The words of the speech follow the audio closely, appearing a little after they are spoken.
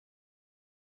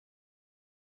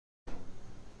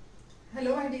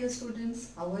Hello my dear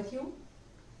students, how are you?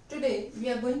 Today we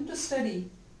are going to study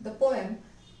the poem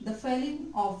The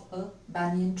Felling of a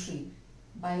Banyan Tree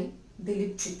by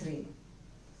Dilip Chitre.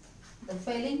 The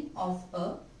Felling of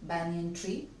a Banyan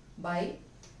Tree by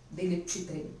Dilip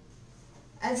Chitre.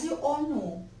 As you all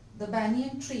know, the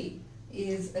banyan tree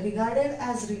is regarded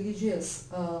as religious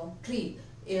tree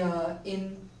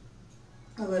in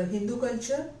our Hindu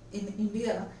culture. In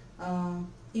India,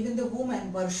 even the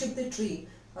women worship the tree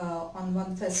on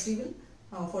one festival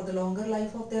for the longer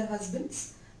life of their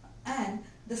husbands, and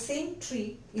the same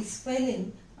tree is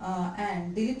felling,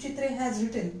 and Dilip Chitre has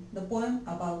written the poem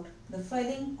about the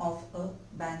felling of a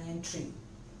banyan tree.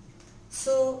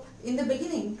 So in the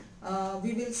beginning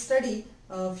we will study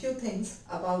a few things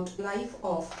about life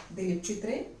of Dilip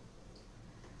Chitre.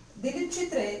 Dilip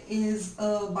Chitre is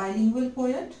a bilingual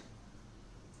poet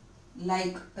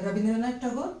like Rabindranath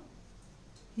Tagore.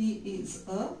 He is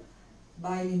a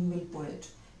bilingual poet.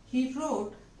 He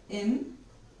wrote in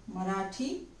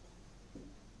Marathi.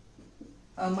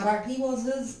 Marathi was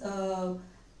his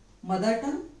mother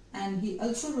tongue, and he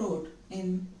also wrote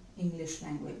in English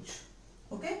language.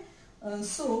 Okay,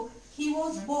 so he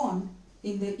was born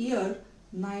in the year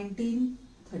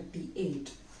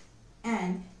 1938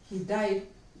 and he died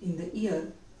in the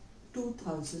year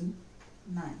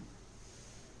 2009.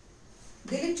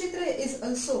 Dilip Chitre is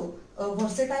also a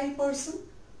versatile person.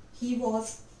 He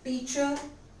was teacher,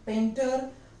 painter,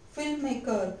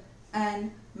 filmmaker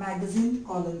and magazine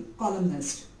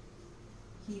columnist.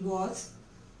 He was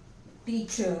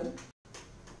teacher,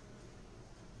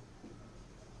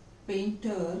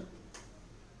 painter,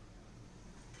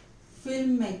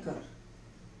 filmmaker.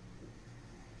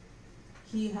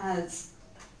 He has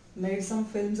made some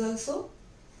films also,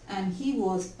 and he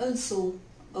was also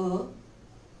a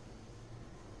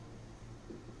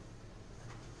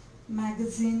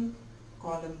magazine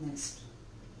columnist.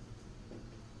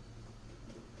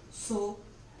 So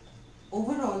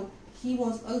overall he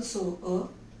was also a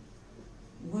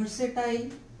versatile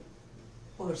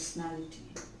personality.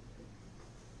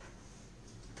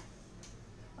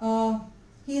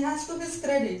 He has to his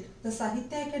credit the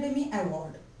Sahitya Academy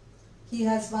Award. He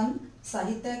has won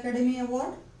Sahitya Academy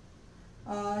Award.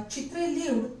 Chitre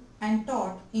lived and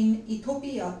taught in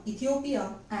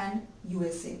Ethiopia and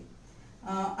USA.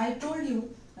 I told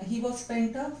you he was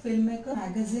painter, filmmaker,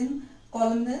 magazine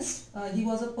columnist. He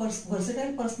was a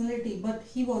versatile personality, but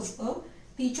he was a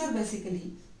teacher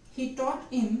basically. He taught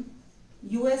in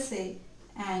USA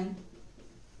and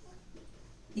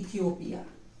Ethiopia.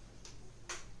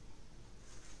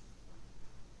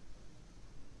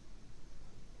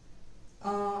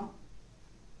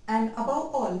 And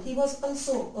above all, he was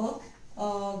also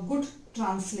a good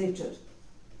translator.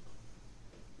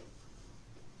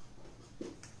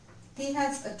 He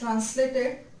has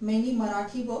translated many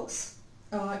Marathi works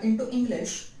into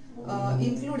English,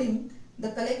 including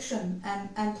the collection and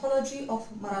anthology of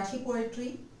Marathi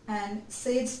poetry and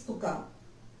Sage Tuka.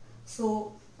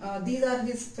 So these are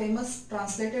his famous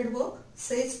translated work,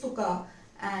 Sage Tuka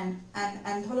and an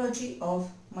anthology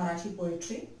of Marathi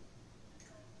poetry.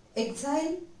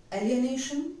 Exile,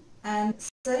 alienation and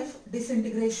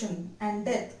self-disintegration and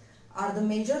death are the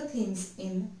major themes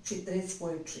in Chitre's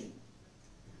poetry.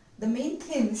 The main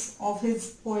themes of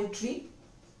his poetry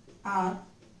are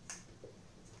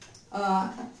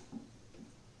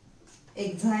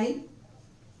exile,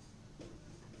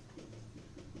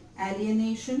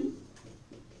 alienation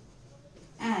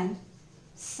and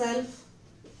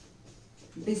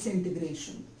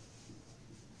self-disintegration.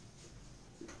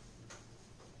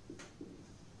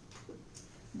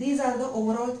 These are the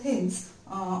overall themes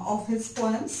of his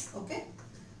poems. Okay.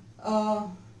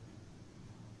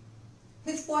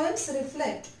 His poems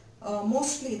reflect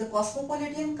mostly the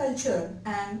cosmopolitan culture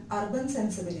and urban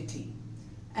sensibility,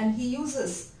 and he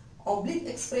uses oblique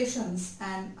expressions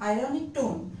and ironic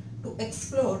tone to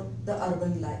explore the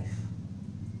urban life.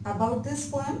 About this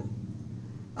poem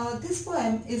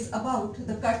is about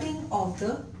the cutting of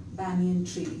the banyan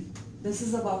tree. This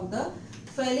is about the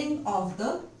felling of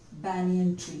the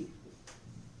banyan tree.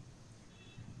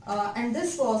 And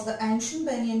this was the ancient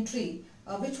banyan tree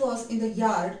which was in the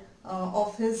yard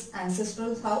of his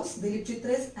ancestral house. Dilip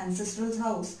Chitre's ancestral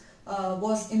house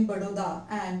was in Baroda,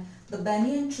 and the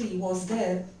banyan tree was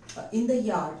there in the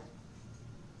yard.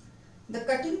 The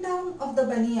cutting down of the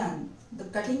banyan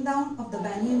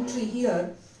tree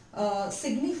here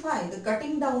signify the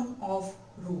cutting down of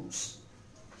roots.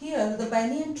 Here the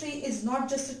banyan tree is not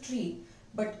just a tree,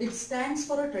 but it stands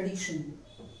for a tradition.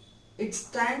 It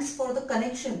stands for the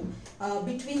connection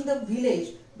between the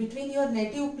village, between your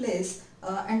native place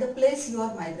and the place you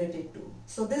are migrated to.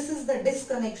 So this is the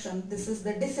disconnection, this is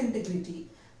the disintegrity,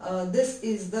 this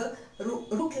is the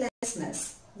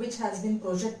rootlessness which has been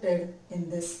projected in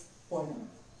this poem.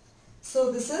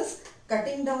 So this is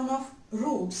cutting down of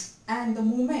roots and the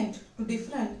movement to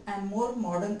different and more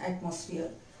modern atmosphere.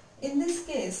 In this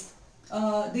case,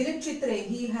 Dilip Chitre,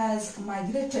 he has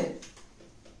migrated.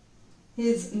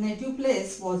 His native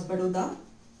place was Baroda.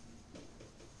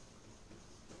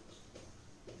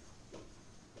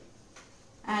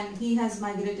 And he has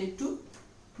migrated to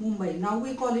Mumbai. Now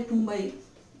we call it Mumbai.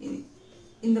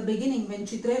 In the beginning, when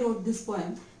Chitre wrote this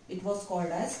poem, it was called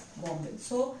as Bombay.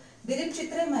 So Dilip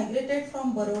Chitre migrated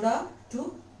from Baroda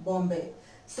to Bombay.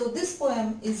 So this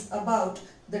poem is about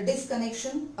the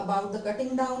disconnection, about the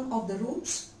cutting down of the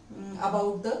roots,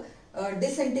 about the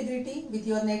disintegrity with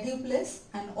your native place,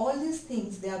 and all these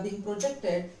things, they are being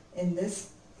projected in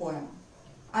this poem.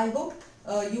 I hope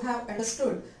you have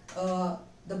understood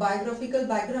the biographical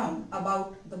background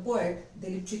about the poet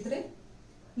Dilip Chitre.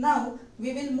 Now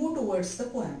we will move towards the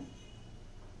poem.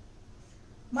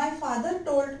 My father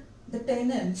told the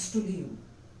tenants to leave.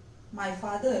 My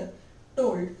father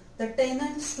told the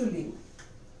tenants to leave.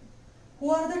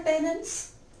 Who are the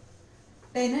tenants?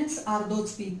 Tenants are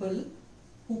those people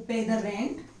who pay the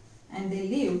rent and they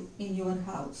live in your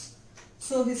house.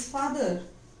 So his father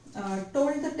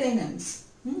told the tenants,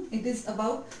 it is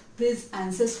about his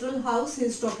ancestral house he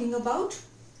is talking about,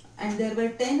 and there were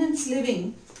tenants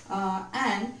living,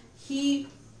 and he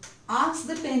asked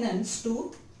the tenants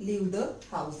to leave the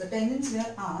house. The tenants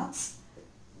were asked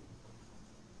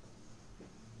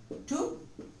to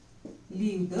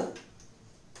leave the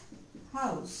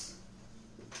house.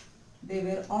 They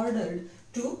were ordered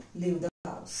to leave the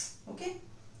house. Okay.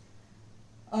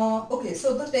 Okay.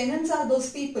 So the tenants are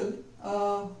those people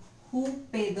who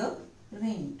pay the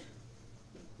rent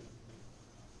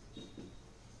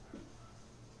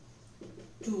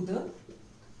to the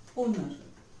owner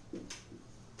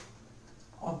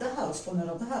of the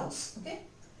house. Okay.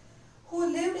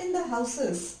 Who lived in the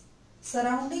houses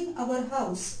surrounding our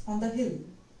house on the hill.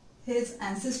 His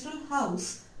ancestral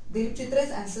house, Dilip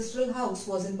Chitre's ancestral house,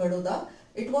 was in Baroda.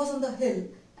 It was on the hill,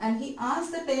 and he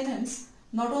asked the tenants,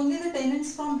 not only the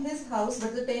tenants from his house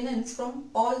but the tenants from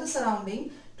all the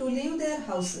surrounding, to leave their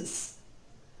houses.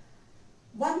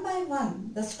 One by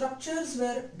one the structures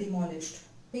were demolished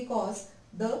because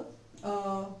the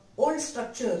old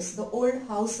structures, the old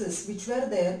houses which were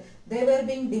there, they were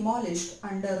being demolished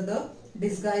under the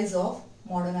disguise of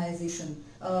modernization.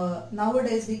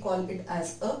 Nowadays we call it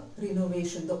as a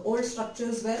renovation. The old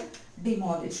structures were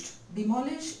demolished.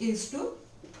 Demolish is to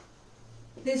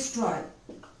destroy.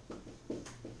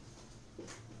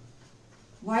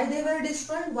 Why they were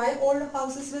destroyed? Why old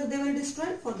houses were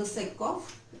destroyed? For the sake of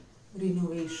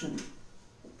renovation.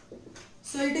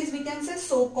 So it is, we can say,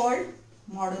 so-called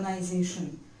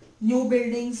modernization. New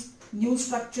buildings, new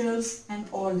structures, and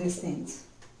all these things.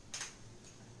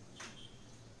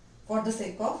 For the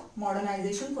sake of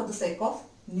modernization, for the sake of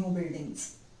new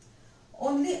buildings.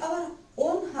 Only our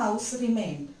own house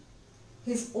remained.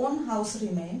 His own house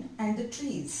remained, and the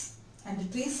trees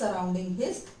surrounding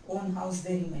his own house,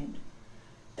 they remained.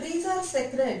 Trees are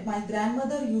sacred, my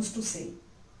grandmother used to say.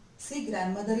 See,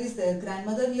 grandmother is there.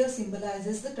 Grandmother here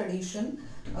symbolizes the tradition.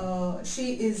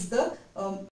 She is the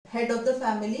head of the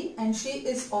family, and she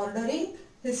is ordering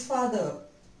his father,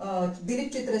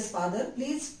 Dilip Chitre's father,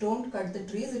 please don't cut the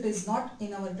trees. It is not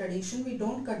in our tradition. We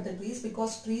don't cut the trees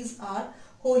because trees are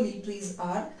holy, trees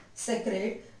are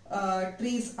sacred,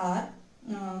 trees are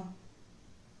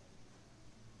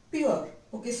pure.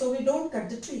 Okay, so we don't cut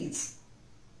the trees.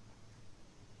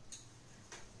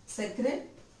 Sacred,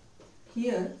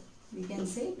 here we can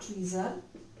say trees are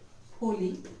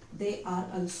holy. They are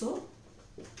also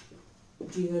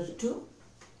dear to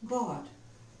God.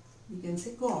 We can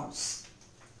say gods.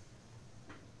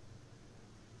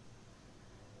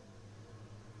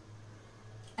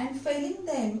 And felling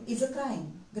them is a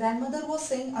crime. Grandmother was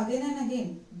saying again and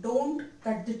again, don't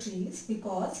cut the trees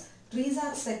because trees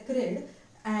are sacred,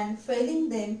 and felling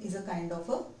them is a kind of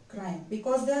a crime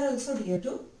because they are also dear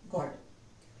to God.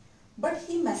 But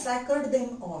he massacred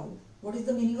them all. What is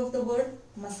the meaning of the word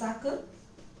massacre?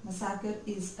 Massacre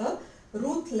is a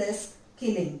ruthless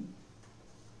killing.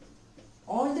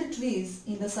 All the trees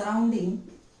in the surrounding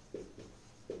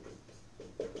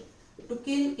to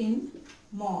kill in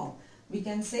mob. We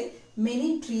can say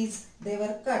many trees, they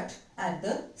were cut at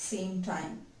the same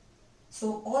time.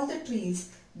 So all the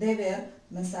trees, they were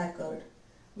massacred.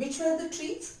 Which were the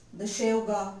trees? The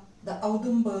Shevga, the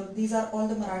Audumbar, these are all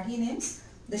the Marathi names.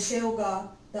 The Shevga,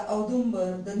 the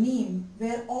Audumbar, the Neem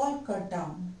were all cut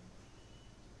down.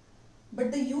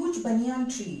 But the huge banyan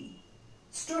tree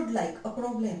stood like a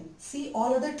problem. See,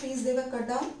 all other trees they were cut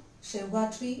down.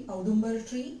 FYBA tree, Audumbar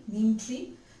tree, neem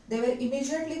tree. They were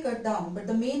immediately cut down. But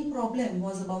the main problem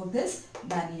was about this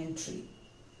banyan tree,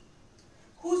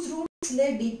 whose roots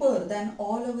lay deeper than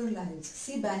all our lives.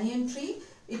 See, banyan tree,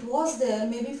 it was there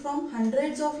maybe from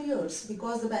hundreds of years,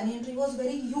 because the banyan tree was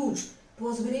very huge. It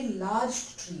was a very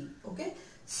large tree. Okay.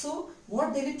 So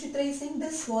what Dilip Chitre is saying,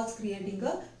 this was creating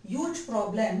a huge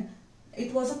problem.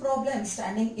 It was a problem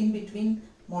standing in between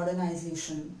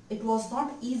modernization. It was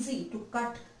not easy to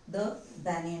cut the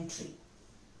banyan tree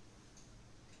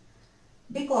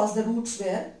because the roots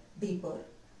were deeper.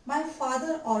 My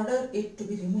father ordered it to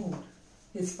be removed.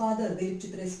 His father, Dilip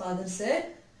Chitre's father,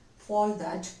 said, fall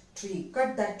that tree,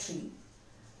 cut that tree.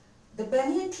 The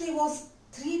banyan tree was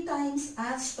 3 times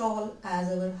as tall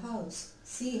as our house.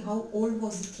 See how old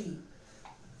was the tree.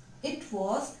 It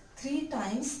was 3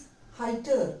 times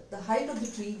heighter. The height of the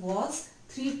tree was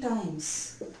 3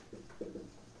 times.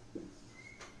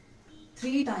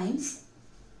 3 times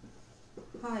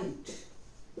height.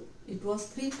 It was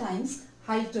 3 times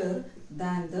heighter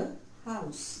than the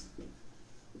house.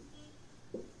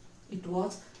 It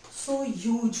was so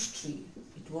huge tree.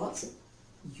 It was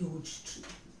huge tree.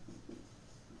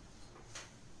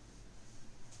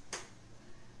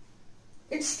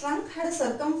 Its trunk had a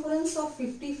circumference of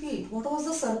 50 feet. What was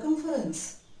the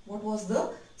circumference? What was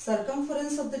the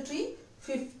circumference of the tree?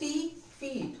 50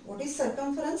 feet. What is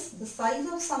circumference? The size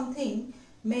of something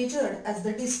measured as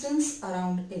the distance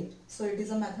around it. So it is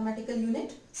a mathematical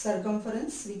unit.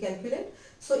 Circumference we calculate.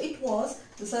 So it was,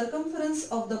 the circumference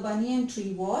of the banyan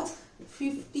tree was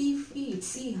 50 feet.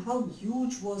 See how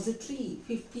huge was the tree.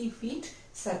 50 feet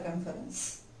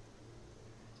circumference.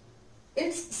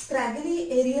 Its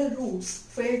scraggly aerial roots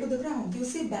fell to the ground. You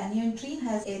see, banyan tree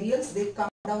has aerials. They come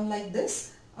down like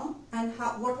this. And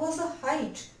what was the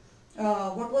height?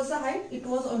 What was the height? It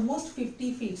was almost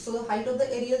 50 feet. So the height of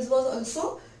the aerials was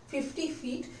also 50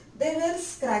 feet. They were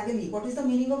scraggly. What is the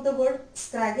meaning of the word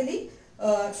scraggly?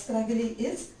 Scraggly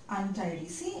is untidy.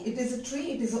 See, it is a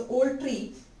tree. It is an old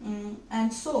tree.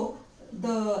 And so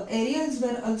the aerials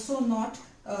were also not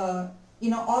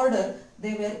in order.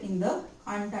 They were in the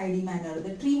untidy manner.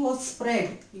 The tree was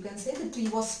spread. You can say the tree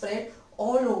was spread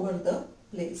all over the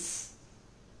place.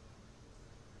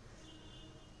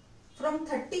 From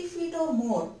 30 feet or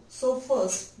more, so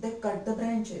first they cut the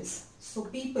branches. So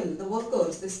people, the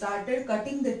workers, they started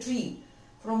cutting the tree.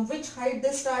 From which height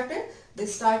they started? They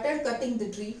started cutting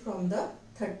the tree from the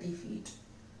 30 feet.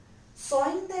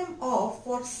 Sawing them off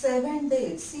for 7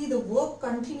 days. See, the work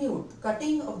continued.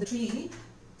 Cutting of the tree,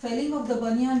 felling of the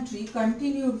banyan tree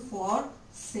continued for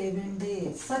 7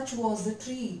 days. Such was the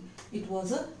tree. It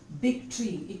was a big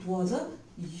tree. It was a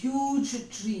huge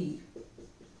tree.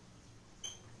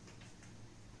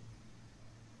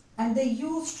 And they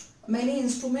used many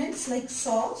instruments like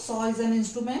saw. Saw is an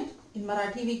instrument. In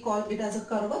Marathi we call it as a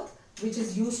karvat, which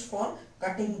is used for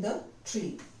cutting the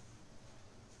tree.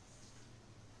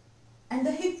 And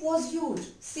the heap was huge.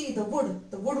 See, the wood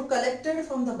collected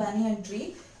from the banyan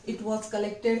tree, it was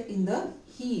collected in the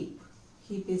heap.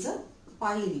 Heap is a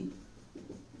pile.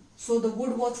 So the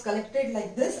wood was collected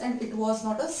like this, and it was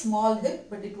not a small heap,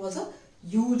 but it was a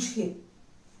huge heap.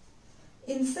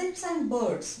 Insects and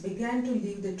birds began to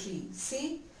leave the tree.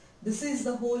 See, this is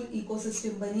the whole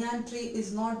ecosystem. Banyan tree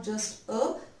is not just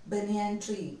a banyan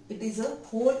tree. It is a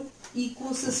whole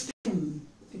ecosystem.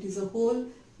 It is a whole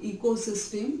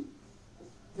ecosystem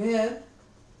where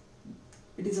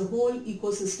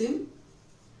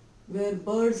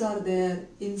birds are there,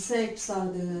 insects are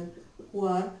there, who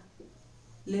are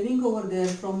living over there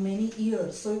from many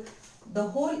years. So the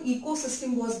whole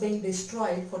ecosystem was being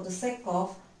destroyed for the sake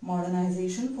of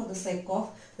modernization, for the sake of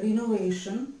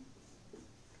renovation.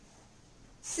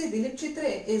 See, Dilip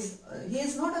Chitre he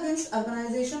is not against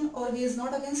urbanization or he is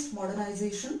not against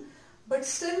modernization, but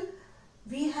still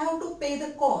we have to pay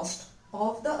the cost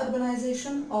of the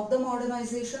urbanization, of the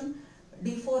modernization.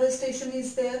 Deforestation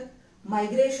is there,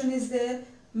 migration is there,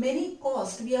 many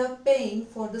costs we are paying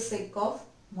for the sake of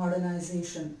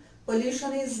modernization.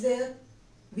 Pollution is there,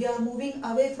 we are moving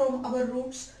away from our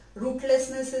roots,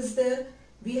 rootlessness is there,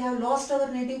 we have lost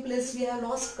our native place, we have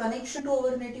lost connection to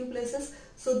our native places.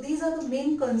 So these are the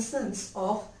main concerns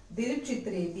of Dilip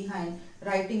Chitre behind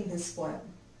writing this poem.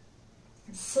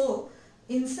 So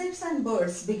insects and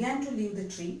birds began to leave the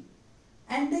tree,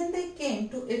 and then they came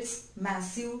to its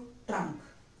massive trunk.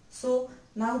 So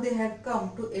now they had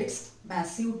come to its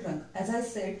massive trunk. As I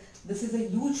said, this is a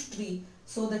huge tree.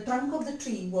 So the trunk of the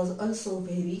tree was also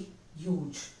very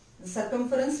huge. The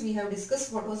circumference we have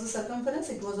discussed. What was the circumference?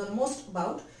 It was almost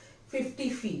about 50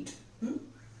 feet. Hmm?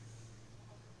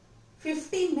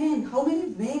 50 men. How many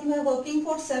men were working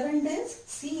for 7 days?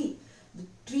 See, the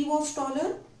tree was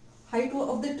taller. Height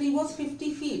of the tree was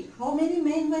 50 feet. How many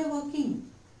men were working?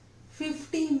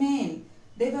 50 men.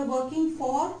 They were working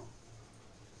for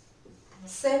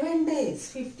 7 days.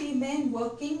 50 men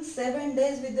working 7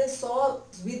 days with their saw,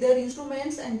 with their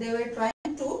instruments, and they were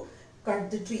trying to cut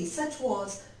the tree. Such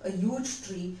was a huge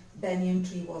tree, banyan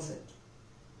tree was it.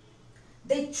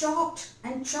 They chopped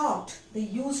and chopped. They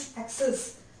used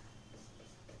axes.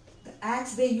 The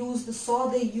axe they used, the saw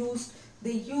they used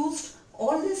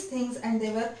all these things, and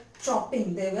they were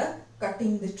chopping, they were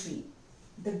cutting the tree.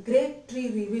 The great tree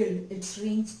revealed its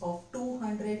rings of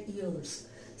 200 years.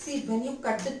 See, when you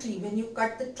cut the tree, when you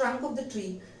cut the trunk of the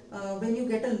tree, when you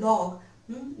get a log,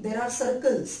 there are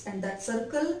circles, and that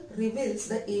circle reveals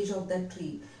the age of that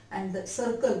tree. And that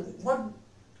circle, what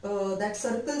that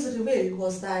circles revealed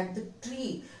was that the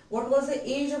tree, what was the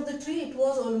age of the tree? It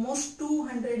was almost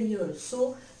 200 years.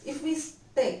 So if we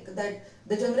take that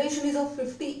the generation is of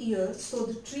 50 years, so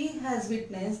the tree has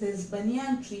witnessed, this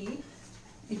banyan tree,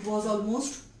 it was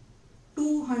almost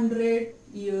 200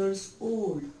 years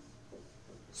old.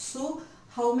 So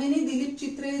how many Dilip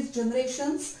Chitre's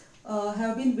generations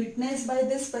have been witnessed by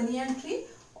this banyan tree?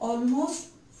 Almost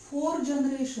 4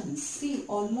 generations. See,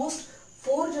 almost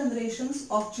 4 generations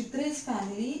of Chitre's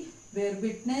family were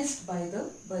witnessed by the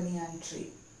banyan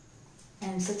tree.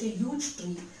 And such a huge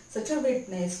tree, such a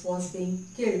witness was being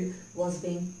killed, was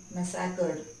being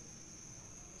massacred.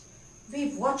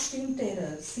 We watched in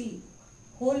terror. See,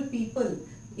 whole people,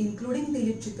 including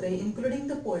Dilip Chitre, including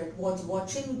the poet, was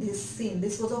watching this scene.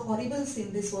 This was a horrible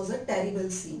scene. This was a terrible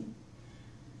scene.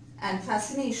 And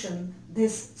fascination,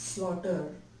 this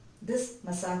slaughter, this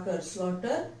massacre,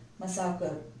 slaughter,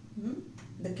 massacre,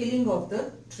 the killing of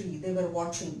the tree, they were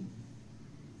watching.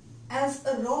 As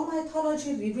a raw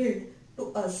mythology revealed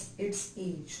to us its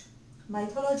age.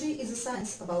 Mythology is a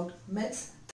science about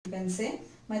myths, you can say.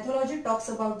 Mythology talks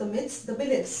about the myths, the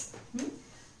beliefs.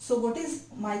 So what is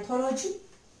mythology?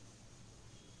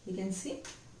 You can see.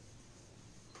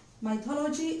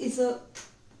 Mythology is a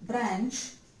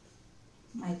branch,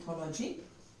 mythology.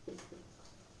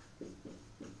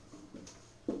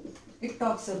 It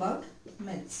talks about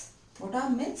myths. What are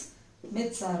myths?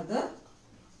 Myths are the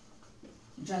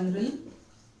general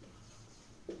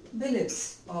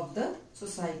beliefs of the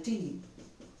society.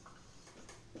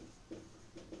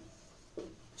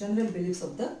 General beliefs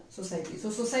of the society. So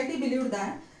society believed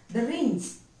that the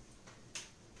rings,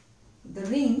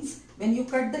 when you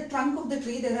cut the trunk of the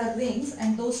tree, there are rings,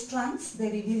 and those trunks,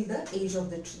 they reveal the age of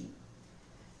the tree.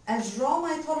 As raw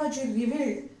mythology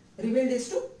revealed is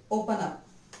to open up.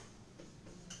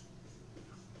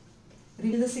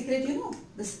 Reveal the secret, you know,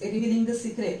 revealing the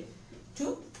secret,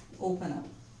 to open up.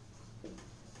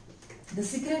 The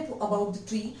secret about the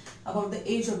tree, about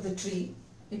the age of the tree,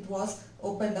 it was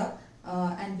opened up,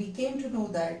 and we came to know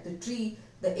that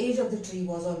the age of the tree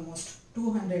was almost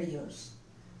 200 years.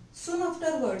 Soon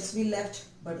afterwards, we left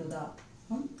Baroda.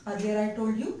 Earlier I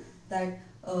told you that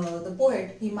the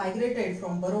poet, he migrated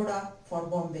from Baroda for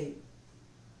Bombay,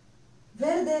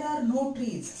 where there are no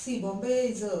trees. See, Bombay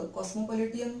is a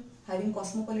cosmopolitan, having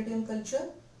cosmopolitan culture.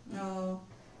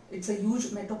 It's a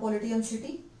huge metropolitan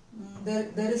city.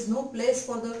 There is no place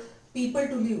for the people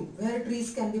to live where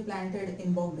trees can be planted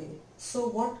in Bombay. So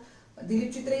what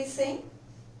Dilip Chitre is saying?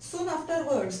 Soon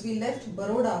afterwards, we left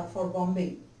Baroda for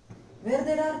Bombay, where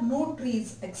there are no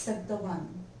trees except the one.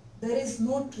 There is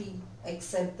no tree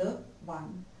except the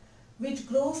one, which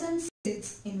grows and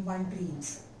sits in one tree.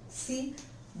 See,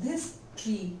 this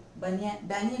tree,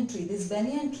 banyan tree, this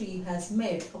banyan tree has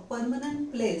made a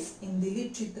permanent place in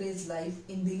Dilip Chitre's life,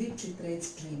 in Dilip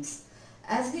Chitre's dreams.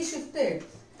 As he shifted,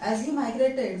 as he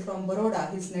migrated from Baroda,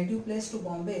 his native place, to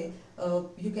Bombay,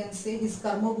 you can say his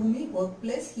karma bhumi,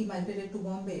 workplace, he migrated to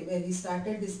Bombay, where he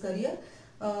started his career.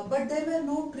 But there were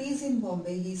no trees in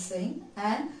Bombay, he is saying,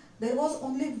 and there was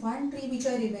only one tree which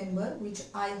I remember, which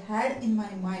I had in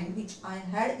my mind, which I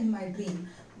had in my dream,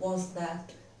 was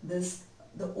that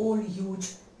the old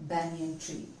huge banyan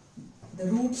tree. The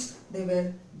roots, they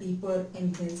were deeper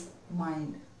in his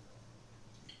mind.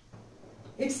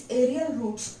 Its aerial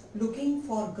roots looking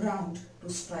for ground to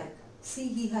strike. See,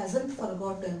 he hasn't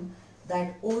forgotten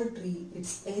that old tree,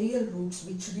 its aerial roots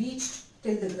which reached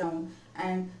till the ground,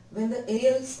 and when the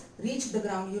aerials reach the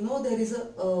ground, you know there is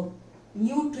a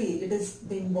new tree, it is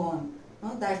being born.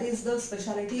 That is the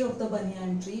speciality of the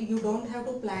banyan tree. You don't have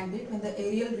to plant it. When the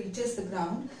aerial reaches the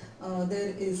ground,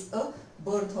 there is a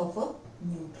birth of a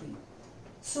new tree.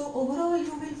 So overall,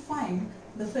 you will find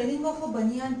the felling of a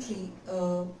banyan tree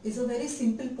is a very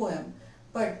simple poem,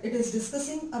 but it is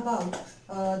discussing about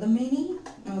the many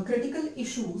critical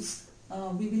issues.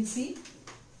 We will see.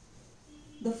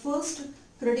 The first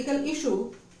critical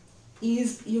issue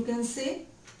is, you can say,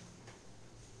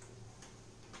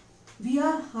 we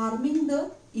are harming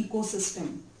the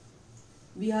ecosystem.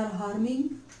 We are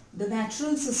harming the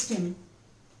natural system.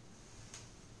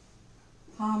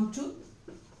 Harm to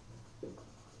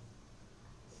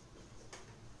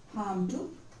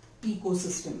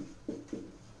ecosystem.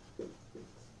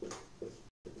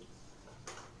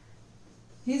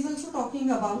 He is also talking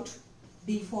about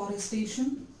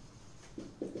deforestation,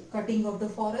 cutting of the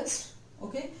forest.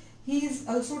 Okay. He is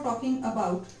also talking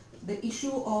about the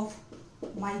issue of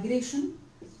migration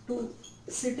to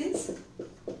cities.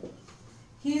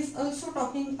 He is also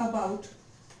talking about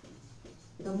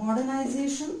the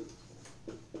modernization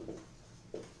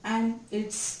and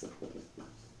its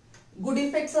good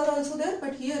effects are also there,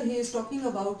 but here he is talking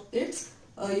about its,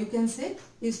 you can say,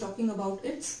 he is talking about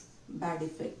its bad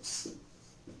effects.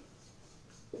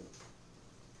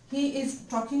 He is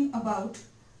talking about,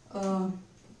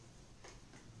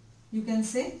 you can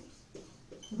say,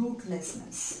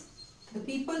 rootlessness. The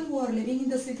people who are living in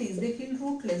the cities, they feel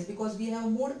rootless because we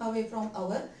have moved away from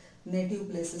our native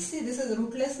places. See, this is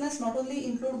rootlessness not only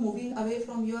include moving away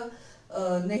from your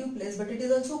native place, but it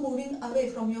is also moving away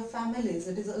from your families.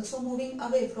 It is also moving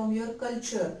away from your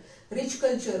culture, rich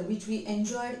culture which we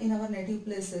enjoyed in our native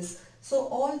places. So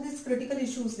all these critical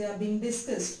issues, they are being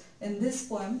discussed in this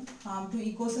poem. Harm to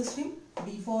ecosystem,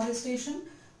 deforestation,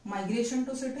 migration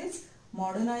to cities,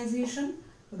 modernization,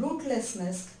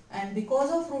 rootlessness, and because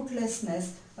of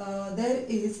rootlessness there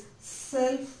is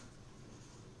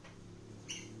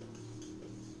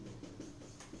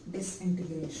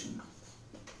self-disintegration.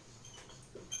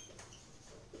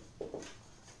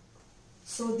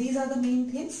 So these are the main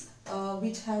things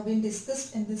which have been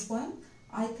discussed in this poem.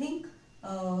 I think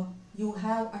you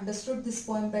have understood this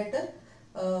poem better.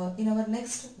 In our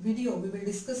next video we will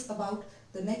discuss about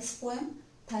the next poem.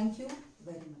 Thank you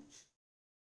very much.